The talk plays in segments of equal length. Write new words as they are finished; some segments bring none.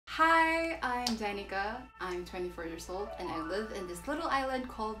I'm Danica, I'm 24 years old, and I live in this little island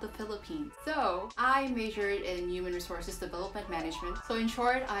called the Philippines. So, I majored in Human Resources Development Management. So in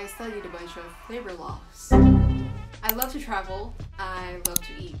short, I studied a bunch of labor laws. I love to travel, I love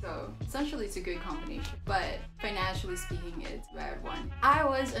to eat, so essentially it's a good combination. But financially speaking, it's a bad one. I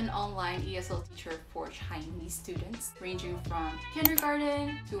was an online ESL teacher for Chinese students, ranging from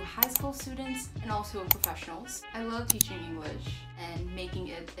kindergarten to high school students and also professionals. I love teaching English and making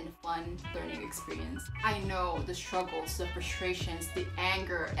it a fun learning experience. I know the struggles, the frustrations, the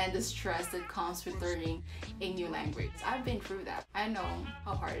anger, and the stress that comes with learning a new language. I've been through that. I know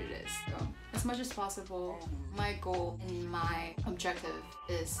how hard it is. So, as much as possible, my goal and my objective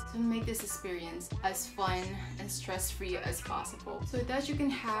is to make this experience as fun and stress-free as possible so that you can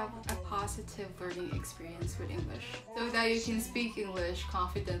have a positive learning experience with English, so that you can speak English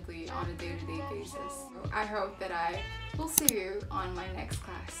confidently on a day-to-day basis. So I hope that I will see you on my next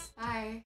class.